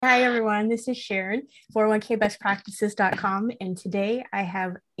Hi, everyone. This is Sharon, 401kbestpractices.com. And today I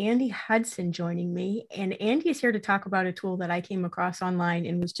have Andy Hudson joining me. And Andy is here to talk about a tool that I came across online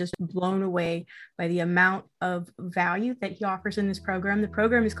and was just blown away by the amount of value that he offers in this program. The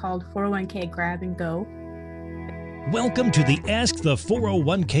program is called 401k Grab and Go. Welcome to the Ask the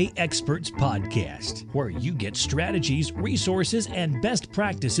 401k Experts podcast, where you get strategies, resources, and best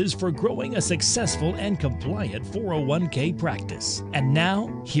practices for growing a successful and compliant 401k practice. And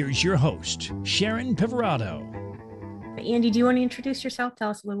now, here's your host, Sharon Piverato. Andy, do you want to introduce yourself? Tell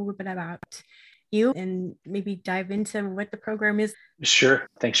us a little bit about you and maybe dive into what the program is. Sure.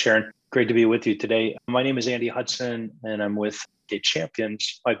 Thanks, Sharon. Great to be with you today. My name is Andy Hudson, and I'm with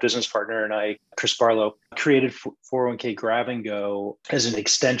Champions. My business partner and I, Chris Barlow, created 401k Grab and Go as an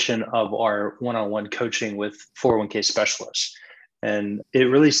extension of our one-on-one coaching with 401k specialists. And it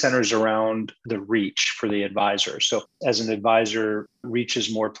really centers around the reach for the advisor. So as an advisor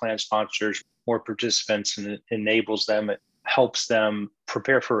reaches more plan sponsors, more participants, and it enables them, it helps them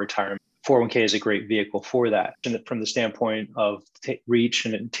prepare for retirement. 401k is a great vehicle for that. And from the standpoint of reach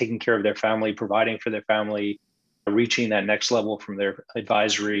and taking care of their family, providing for their family, reaching that next level from their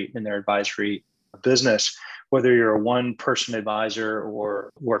advisory in their advisory business, whether you're a one-person advisor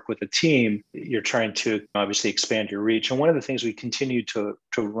or work with a team, you're trying to obviously expand your reach. And one of the things we continue to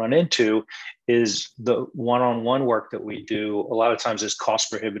run into is the one-on-one work that we do. A lot of times is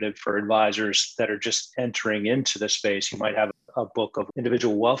cost prohibitive for advisors that are just entering into the space. You might have a book of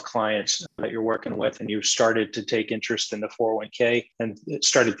individual wealth clients that you're working with, and you started to take interest in the 401k and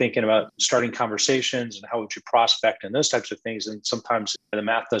started thinking about starting conversations and how would you prospect and those types of things. And sometimes the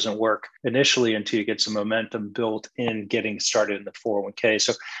math doesn't work initially until you get some momentum built in getting started in the 401k.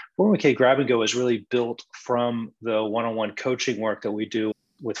 So 401k Grab and Go is really built from the one-on-one coaching work that we do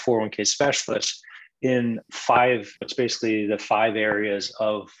with 401k specialists in it's basically the 5 areas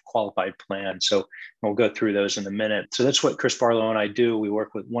of qualified plan. So we'll go through those in a minute. So that's what Chris Barlow and I do. We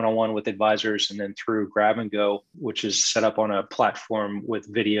work with one-on-one with advisors and then through Grab and Go, which is set up on a platform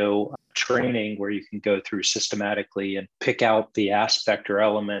with video training where you can go through systematically and pick out the aspect or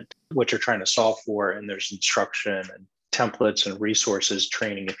element what you're trying to solve for. And there's instruction and templates and resources,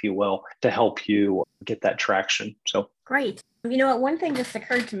 training, if you will, to help you get that traction. So great. You know what? One thing just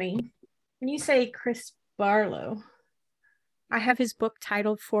occurred to me. When you say Chris Barlow, I have his book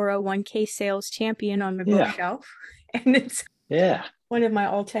titled 401k Sales Champion on my bookshelf. And it's one of my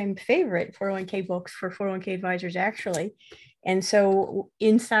all-time favorite 401k books for 401k advisors, actually. And so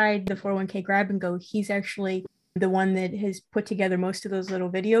inside the 401k Grab and Go, he's actually the one that has put together most of those little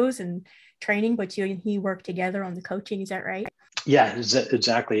videos and training, but you and he work together on the coaching. Is that right? Yeah,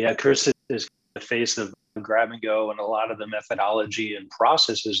 exactly. Yeah, Chris is the face of Grab and Go, and a lot of the methodology and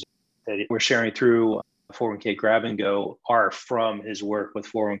processes that we're sharing through 401k Grab and Go are from his work with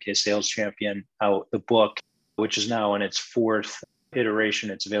 401k Sales Champion, the book, which is now in its 4th iteration.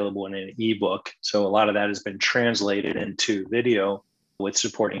 It's available in an ebook. So a lot of that has been translated into video with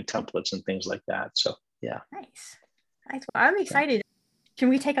supporting templates and things like that. So yeah. Nice. Well, I'm excited. Can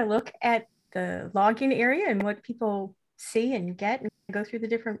we take a look at the login area and what people see and get and go through the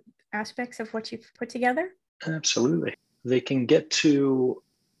different aspects of what you've put together? Absolutely. They can get to,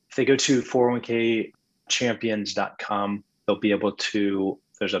 if they go to 401kchampions.com, they'll be able to,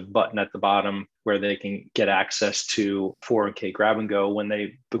 there's a button at the bottom where they can get access to 401k Grab and Go. When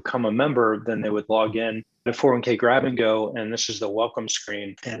they become a member, then they would log in to 401k Grab and Go, and this is the welcome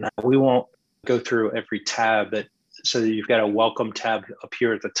screen. And we won't go through every tab, so that you've got a welcome tab up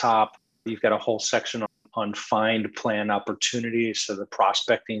here at the top. You've got a whole section on find plan opportunities, so the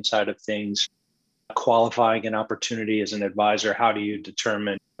prospecting side of things. Qualifying an opportunity as an advisor, how do you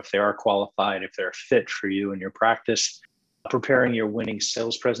determine if they are qualified, if they're a fit for you and your practice? Preparing your winning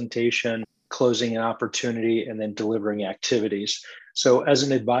sales presentation, closing an opportunity, and then delivering activities. So as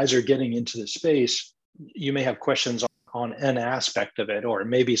an advisor getting into the space, you may have questions on an aspect of it, or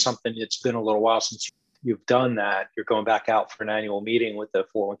maybe something it's been a little while since you've done that. You're going back out for an annual meeting with a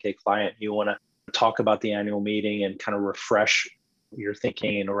 401k client. You want to talk about the annual meeting and kind of refresh your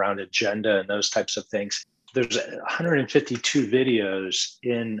thinking around agenda and those types of things. There's 152 videos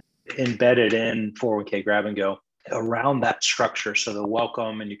embedded in 401k Grab and Go around that structure. So the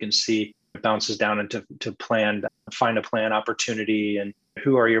welcome, and you can see it bounces down into find a plan opportunity, and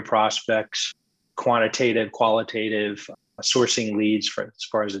who are your prospects, quantitative, qualitative, sourcing leads as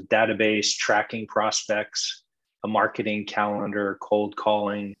far as a database, tracking prospects, a marketing calendar, cold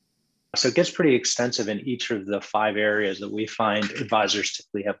calling. So it gets pretty extensive in each of the 5 areas that we find advisors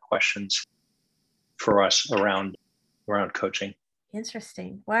typically have questions for us around coaching.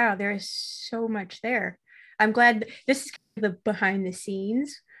 Interesting. Wow, there is so much there. I'm glad this is the behind the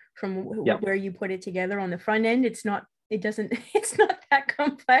scenes from Yep. where you put it together on the front end. It's not that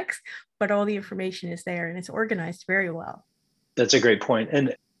complex, but all the information is there and it's organized very well. That's a great point.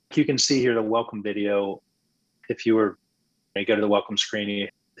 And you can see here the welcome video. If you go to the welcome screen, you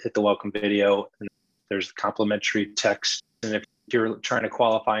hit the welcome video, and there's complimentary text. And if you're trying to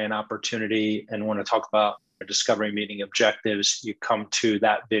qualify an opportunity and want to talk about a discovery meeting objectives, you come to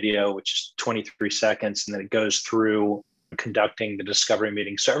that video, which is 23 seconds, and then it goes through conducting the discovery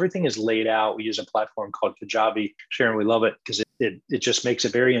meeting. So everything is laid out. We use a platform called Kajabi. Sharon, we love it because it just makes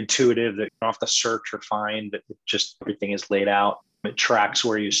it very intuitive that you don't have to search or find, but everything is laid out. It tracks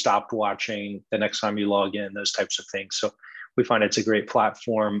where you stopped watching the next time you log in, those types of things. So we find it's a great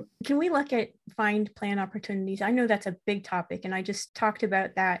platform. Can we look at find plan opportunities? I know that's a big topic, and I just talked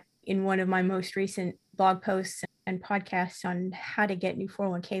about that in one of my most recent blog posts and podcasts on how to get new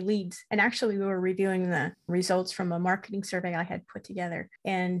 401k leads. And actually, we were reviewing the results from a marketing survey I had put together.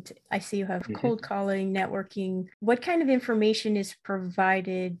 And I see you have cold calling, networking. What kind of information is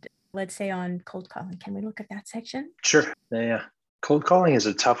provided, let's say, on cold calling? Can we look at that section? Sure. Yeah. Cold calling is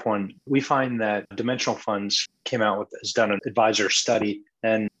a tough one. We find that Dimensional Funds has done an advisor study,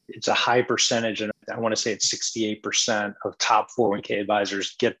 and it's a high percentage. And I want to say it's 68% of top 401k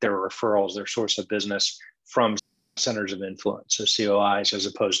advisors get their referrals, their source of business, from centers of influence, so COIs, as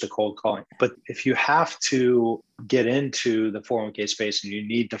opposed to cold calling. But if you have to get into the 401k space and you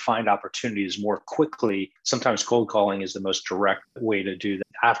need to find opportunities more quickly, sometimes cold calling is the most direct way to do that.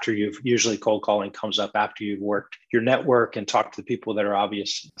 Usually cold calling comes up after you've worked your network and talked to the people that are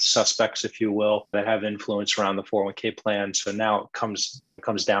obvious suspects, if you will, that have influence around the 401k plan. So now it comes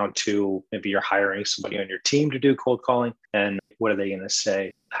down to maybe you're hiring somebody on your team to do cold calling, and what are they going to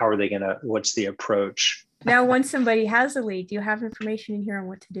say? What's the approach? Now, once somebody has a lead, do you have information in here on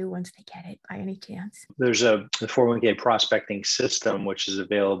what to do once they get it by any chance? There's the 401k prospecting system, which is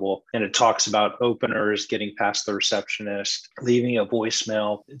available, and it talks about openers, getting past the receptionist, leaving a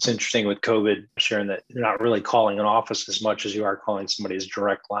voicemail. It's interesting with COVID, Sharon, that you're not really calling an office as much as you are calling somebody's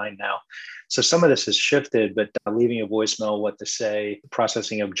direct line now. So some of this has shifted, but leaving a voicemail, what to say,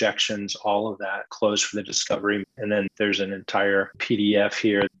 processing objections, all of that, close for the discovery. And then there's an entire PDF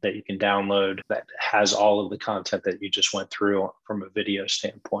here that you can download that has all of the content that you just went through from a video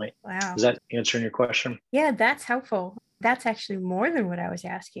standpoint. Wow. Is that answering your question? Yeah, that's helpful. That's actually more than what I was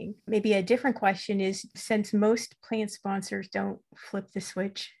asking. Maybe a different question is, since most plan sponsors don't flip the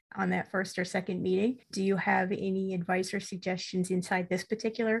switch on that first or second meeting, do you have any advice or suggestions inside this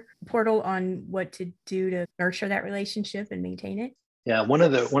particular portal on what to do to nurture that relationship and maintain it? Yeah, one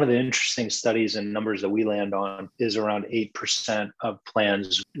of the interesting studies and numbers that we land on is around 8% of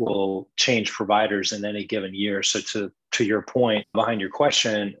plans will change providers in any given year. So to your point behind your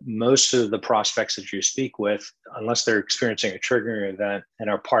question, most of the prospects that you speak with, unless they're experiencing a triggering event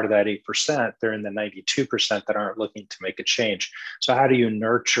and are part of that 8%, they're in the 92% that aren't looking to make a change. So how do you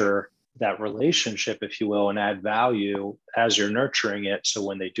nurture that relationship, if you will, and add value as you're nurturing it? So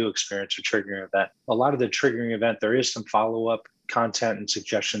when they do experience a triggering event, a lot of the triggering event, there is some follow-up content and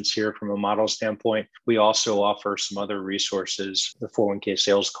suggestions here from a model standpoint. We also offer some other resources, the 401k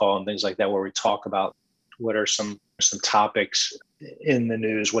sales call and things like that, where we talk about what are some topics in the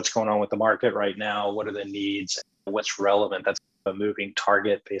news, what's going on with the market right now, what are the needs, what's relevant. That's a moving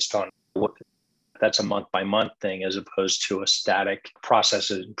target based on that's a month by month thing, as opposed to a static process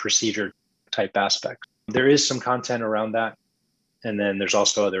and procedure type aspect. There is some content around that. And then there's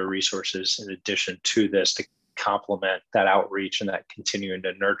also other resources in addition to this to complement that outreach and that continuing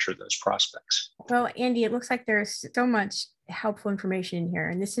to nurture those prospects. Well, Andy, it looks like there's so much helpful information in here.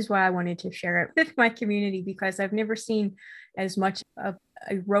 And this is why I wanted to share it with my community, because I've never seen as much of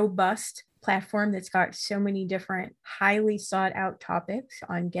a robust platform that's got so many different highly sought out topics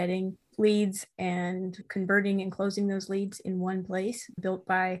on getting leads and converting and closing those leads in one place, built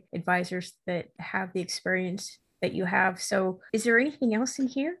by advisors that have the experience that you have. So is there anything else in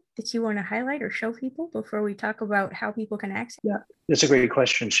here that you want to highlight or show people before we talk about how people can access? Yeah, that's a great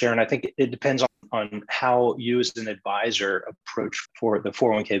question, Sharon. I think it depends on how you as an advisor approach for the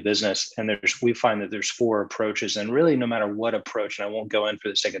 401k business. And we find that there's 4 approaches, and really no matter what approach, and I won't go in for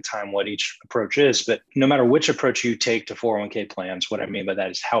the sake of time what each approach is, but no matter which approach you take to 401k plans, what I mean by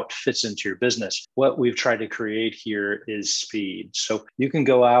that is how it fits into your business. What we've tried to create here is speed. So you can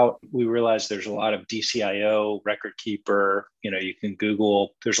go out, we realize there's a lot of DCIO, record keeper, you can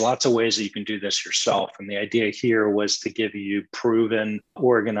Google, there's lots of ways that you can do this yourself. And the idea here was to give you proven,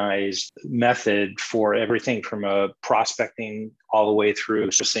 organized method for everything from a prospecting all the way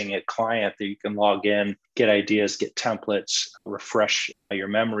through seeing a client that you can log in, get ideas, get templates, refresh your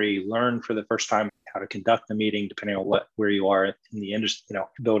memory, learn for the first time how to conduct the meeting, depending on where you are in the industry,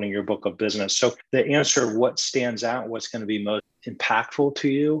 building your book of business. So the answer of what stands out, what's going to be most impactful to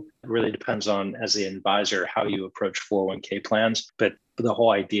you, really depends on, as the advisor, how you approach 401k plans. But the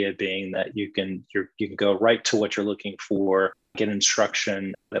whole idea being that you can go right to what you're looking for, get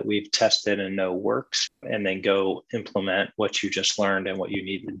instruction that we've tested and know works, and then go implement what you just learned and what you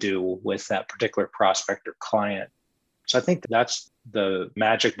need to do with that particular prospect or client. So I think that's the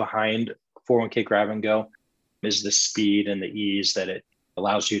magic behind 401k Grab and Go, is the speed and the ease that it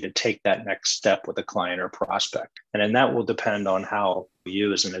allows you to take that next step with a client or prospect. And then that will depend on how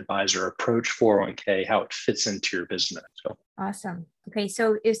you as an advisor approach 401k, how it fits into your business. So awesome. Okay.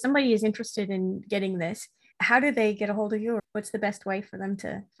 So if somebody is interested in getting this, how do they get a hold of you? Or what's the best way for them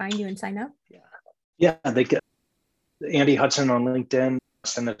to find you and sign up? Yeah, they get Andy Hudson on LinkedIn,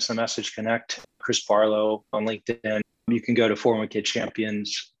 send us a message, connect. Chris Barlow on LinkedIn. You can go to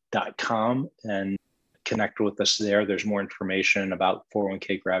 401kchampions.com and connect with us there. There's more information about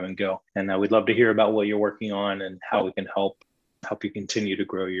 401k Grab and Go. And we'd love to hear about what you're working on and how we can help you continue to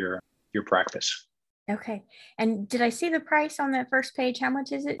grow your practice. Okay. And did I see the price on that first page? How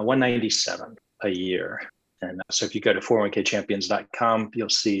much is it? $197 a year. And so if you go to 401kchampions.com, you'll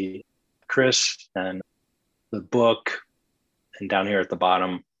see Chris and the book. And down here at the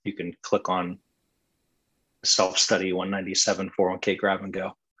bottom, you can click on self-study 197 401k Grab and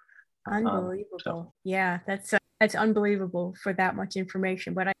Go. Unbelievable. Yeah, that's unbelievable for that much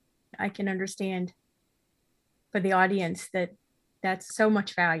information. But I can understand for the audience that's so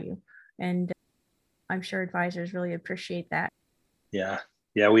much value. And I'm sure advisors really appreciate that. Yeah,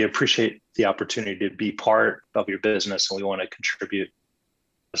 we appreciate the opportunity to be part of your business, and we want to contribute.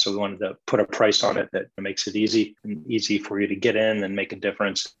 So we wanted to put a price on it that makes it easy for you to get in and make a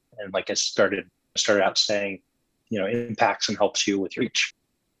difference. And like I started out saying, impacts and helps you with your reach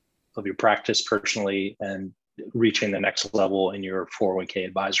of your practice personally and reaching the next level in your 401k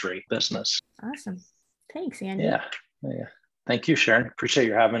advisory business. Awesome. Thanks, Andy. Yeah. Thank you, Sharon. Appreciate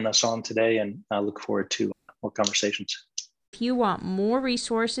you having us on today, and I look forward to more conversations. If you want more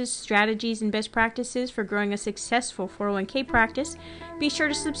resources, strategies, and best practices for growing a successful 401k practice, be sure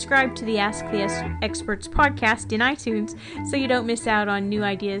to subscribe to the Ask the Experts podcast in iTunes so you don't miss out on new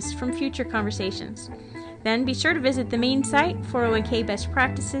ideas from future conversations. Then be sure to visit the main site,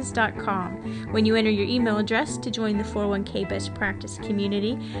 401kbestpractices.com. When you enter your email address to join the 401k Best Practice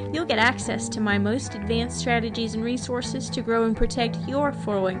community, you'll get access to my most advanced strategies and resources to grow and protect your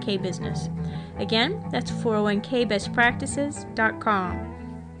 401k business. Again, that's 401kbestpractices.com.